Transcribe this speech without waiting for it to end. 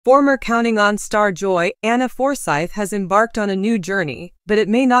Former Counting On star Johanna Forsyth has embarked on a new journey, but it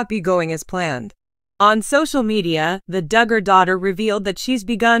may not be going as planned. On social media, the Duggar daughter revealed that she's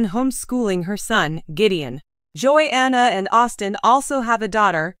begun homeschooling her son, Gideon. Johanna and Austin also have a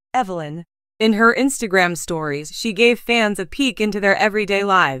daughter, Evelyn. In her Instagram stories, she gave fans a peek into their everyday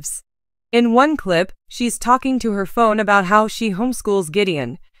lives. In one clip, she's talking to her phone about how she homeschools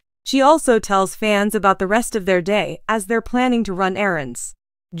Gideon. She also tells fans about the rest of their day as they're planning to run errands.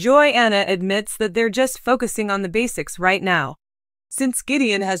 Johanna admits that they're just focusing on the basics right now. Since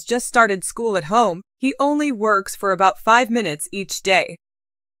Gideon has just started school at home, he only works for about 5 minutes each day.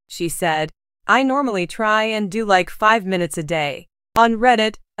 She said, "I normally try and do like 5 minutes a day." On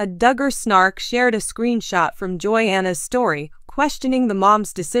Reddit, a Duggar snark shared a screenshot from Johanna's story, questioning the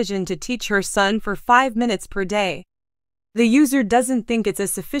mom's decision to teach her son for 5 minutes per day. The user doesn't think it's a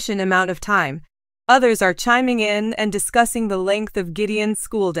sufficient amount of time. Others are chiming in and discussing the length of Gideon's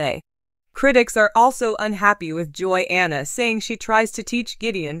school day. Critics are also unhappy with Johanna saying she tries to teach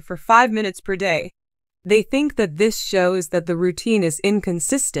Gideon for 5 minutes per day. They think that this shows that the routine is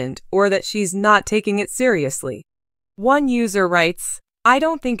inconsistent or that she's not taking it seriously. One user writes, "I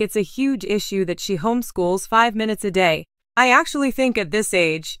don't think it's a huge issue that she homeschools 5 minutes a day. I actually think at this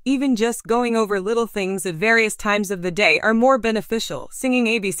age, even just going over little things at various times of the day are more beneficial, singing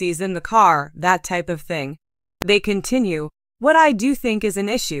ABCs in the car, that type of thing." They continue, "What I do think is an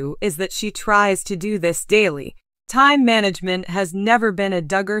issue is that she tries to do this daily. Time management has never been a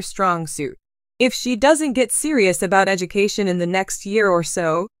Duggar strong suit. If she doesn't get serious about education in the next year or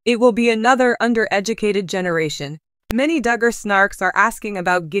so, it will be another undereducated generation." Many Duggar snarks are asking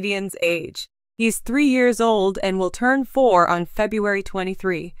about Gideon's age. He's 3 years old and will turn 4 on February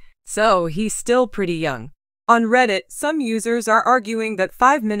 23, so he's still pretty young. On Reddit, some users are arguing that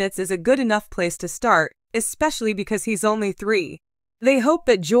 5 minutes is a good enough place to start, especially because he's only 3. They hope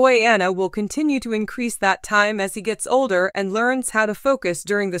that Johanna will continue to increase that time as he gets older and learns how to focus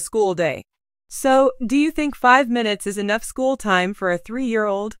during the school day. So, do you think 5 minutes is enough school time for a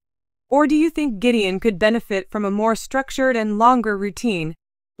 3-year-old? Or do you think Gideon could benefit from a more structured and longer routine?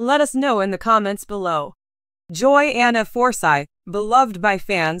 Let us know in the comments below. Johanna Forsyth, beloved by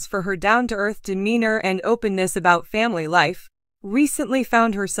fans for her down-to-earth demeanor and openness about family life, recently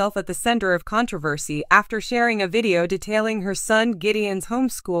found herself at the center of controversy after sharing a video detailing her son Gideon's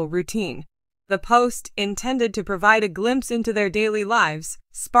homeschool routine. The post, intended to provide a glimpse into their daily lives,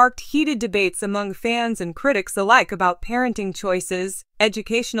 sparked heated debates among fans and critics alike about parenting choices,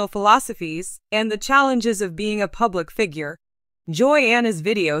 educational philosophies, and the challenges of being a public figure. Johanna's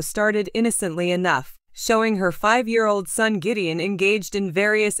video started innocently enough, showing her 5-year-old son Gideon engaged in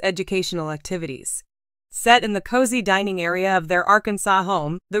various educational activities. Set in the cozy dining area of their Arkansas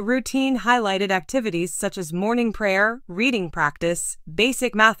home, the routine highlighted activities such as morning prayer, reading practice,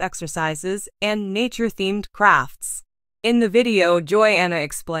 basic math exercises, and nature-themed crafts. In the video, Johanna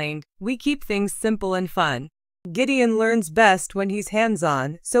explained, "We keep things simple and fun. Gideon learns best when he's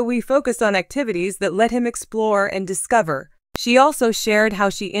hands-on, so we focus on activities that let him explore and discover." She also shared how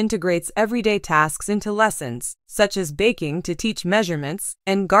she integrates everyday tasks into lessons, such as baking to teach measurements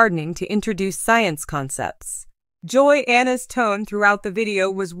and gardening to introduce science concepts. Johanna's tone throughout the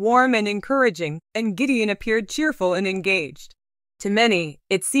video was warm and encouraging, and Gideon appeared cheerful and engaged. To many,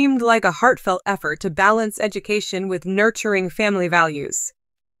 it seemed like a heartfelt effort to balance education with nurturing family values.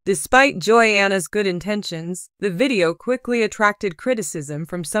 Despite Johanna's good intentions, the video quickly attracted criticism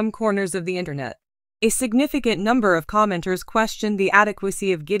from some corners of the internet. A significant number of commenters questioned the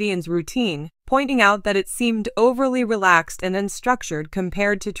adequacy of Gideon's routine, pointing out that it seemed overly relaxed and unstructured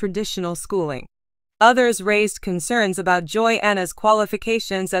compared to traditional schooling. Others raised concerns about Johanna's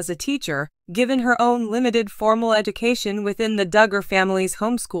qualifications as a teacher, given her own limited formal education within the Duggar family's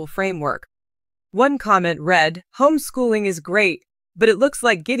homeschool framework. One comment read, "Homeschooling is great, but it looks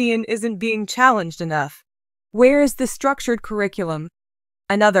like Gideon isn't being challenged enough. Where is the structured curriculum?"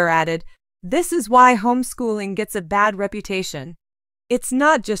 Another added, "This is why homeschooling gets a bad reputation. It's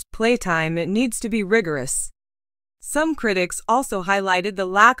not just playtime, it needs to be rigorous." Some critics also highlighted the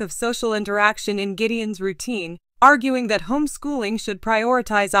lack of social interaction in Gideon's routine, arguing that homeschooling should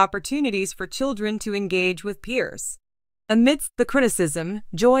prioritize opportunities for children to engage with peers. Amidst the criticism,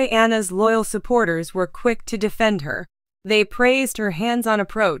 Johanna's loyal supporters were quick to defend her. They praised her hands-on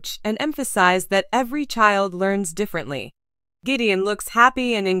approach and emphasized that every child learns differently. "Gideon looks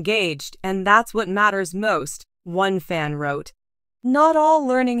happy and engaged, and that's what matters most," one fan wrote. "Not all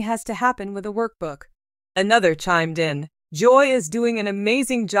learning has to happen with a workbook." Another chimed in, "Joy is doing an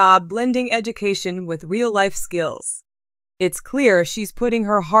amazing job blending education with real-life skills. It's clear she's putting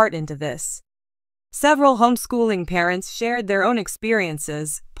her heart into this." Several homeschooling parents shared their own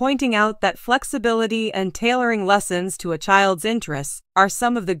experiences, pointing out that flexibility and tailoring lessons to a child's interests are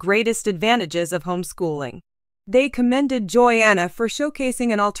some of the greatest advantages of homeschooling. They commended Johannah for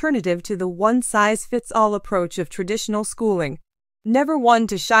showcasing an alternative to the one-size-fits-all approach of traditional schooling. Never one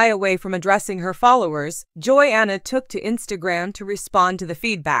to shy away from addressing her followers, Johannah took to Instagram to respond to the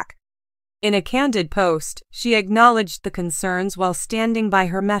feedback. In a candid post, she acknowledged the concerns while standing by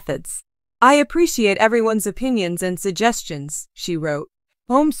her methods. "I appreciate everyone's opinions and suggestions," she wrote.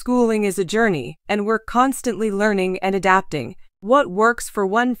 "Homeschooling is a journey, and we're constantly learning and adapting. What works for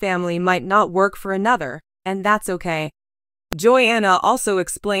one family might not work for another, and that's okay." Johannah also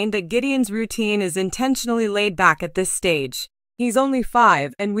explained that Gideon's routine is intentionally laid back at this stage. "He's only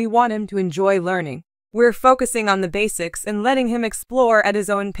 5, and we want him to enjoy learning. We're focusing on the basics and letting him explore at his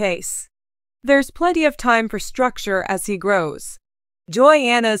own pace. There's plenty of time for structure as he grows."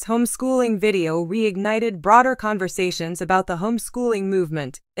 Johannah's homeschooling video reignited broader conversations about the homeschooling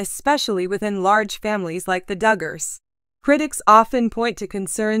movement, especially within large families like the Duggars. Critics often point to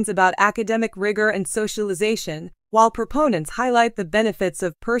concerns about academic rigor and socialization, while proponents highlight the benefits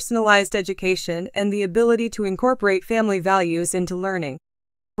of personalized education and the ability to incorporate family values into learning.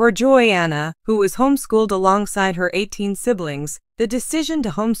 For Johannah, who was homeschooled alongside her 18 siblings, the decision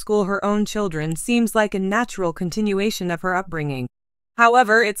to homeschool her own children seems like a natural continuation of her upbringing.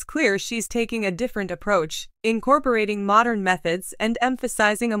 However, it's clear she's taking a different approach, incorporating modern methods and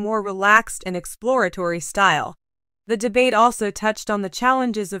emphasizing a more relaxed and exploratory style. The debate also touched on the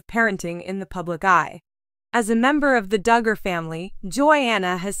challenges of parenting in the public eye. As a member of the Duggar family,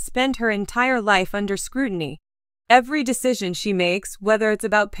 Johannah has spent her entire life under scrutiny. Every decision she makes, whether it's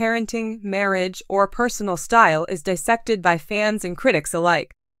about parenting, marriage, or personal style, is dissected by fans and critics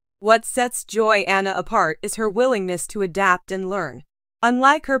alike. What sets Johannah apart is her willingness to adapt and learn.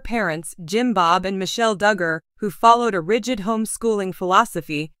 Unlike her parents, Jim Bob and Michelle Duggar, who followed a rigid homeschooling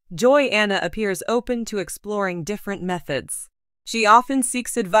philosophy, Johannah appears open to exploring different methods. She often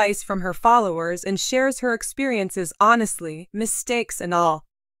seeks advice from her followers and shares her experiences honestly, mistakes and all.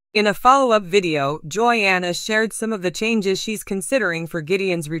 In a follow-up video, Johannah shared some of the changes she's considering for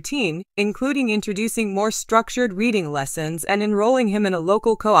Gideon's routine, including introducing more structured reading lessons and enrolling him in a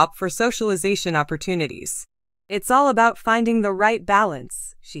local co-op for socialization opportunities. "It's all about finding the right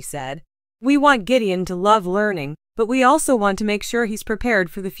balance," she said. "We want Gideon to love learning, but we also want to make sure he's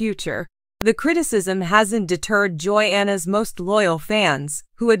prepared for the future." The criticism hasn't deterred Johannah's most loyal fans,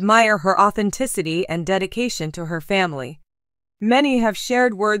 who admire her authenticity and dedication to her family. Many have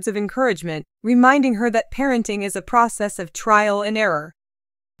shared words of encouragement, reminding her that parenting is a process of trial and error.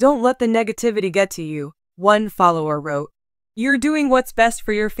 "Don't let the negativity get to you," one follower wrote. "You're doing what's best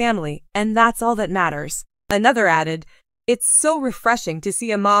for your family, and that's all that matters." Another added, "It's so refreshing to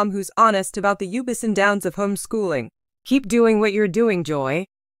see a mom who's honest about the ups and downs of homeschooling. Keep doing what you're doing, Joy."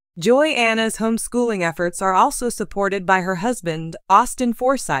 Johannah's homeschooling efforts are also supported by her husband, Austin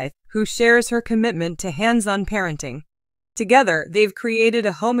Forsyth, who shares her commitment to hands-on parenting. Together, they've created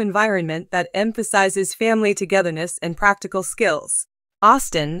a home environment that emphasizes family togetherness and practical skills.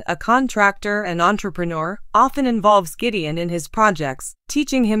 Austin, a contractor and entrepreneur, often involves Gideon in his projects,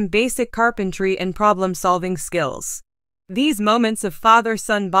 teaching him basic carpentry and problem-solving skills. These moments of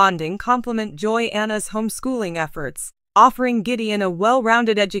father-son bonding complement Johannah's homeschooling efforts, offering Gideon a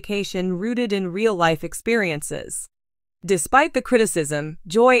well-rounded education rooted in real-life experiences. Despite the criticism,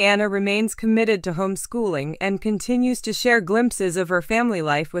 Johannah remains committed to homeschooling and continues to share glimpses of her family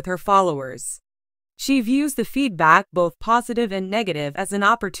life with her followers. She views the feedback, both positive and negative, as an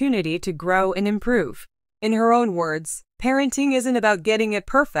opportunity to grow and improve. In her own words, parenting isn't about getting it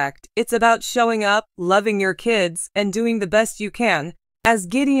perfect, it's about showing up, loving your kids, and doing the best you can. As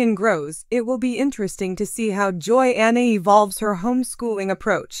Gideon grows, it will be interesting to see how Johannah evolves her homeschooling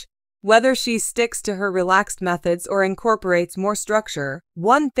approach. Whether she sticks to her relaxed methods or incorporates more structure,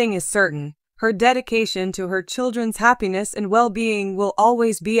 one thing is certain: her dedication to her children's happiness and well-being will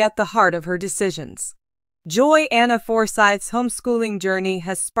always be at the heart of her decisions. Johannah Forsyth's homeschooling journey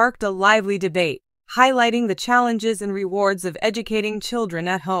has sparked a lively debate, highlighting the challenges and rewards of educating children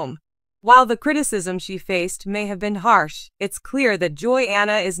at home. While the criticism she faced may have been harsh, it's clear that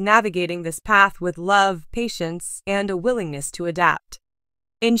Johannah is navigating this path with love, patience, and a willingness to adapt.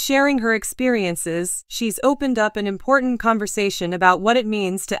 In sharing her experiences, she's opened up an important conversation about what it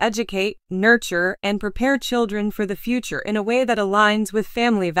means to educate, nurture, and prepare children for the future in a way that aligns with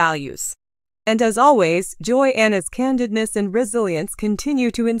family values. And as always, Johannah's candidness and resilience continue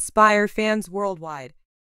to inspire fans worldwide.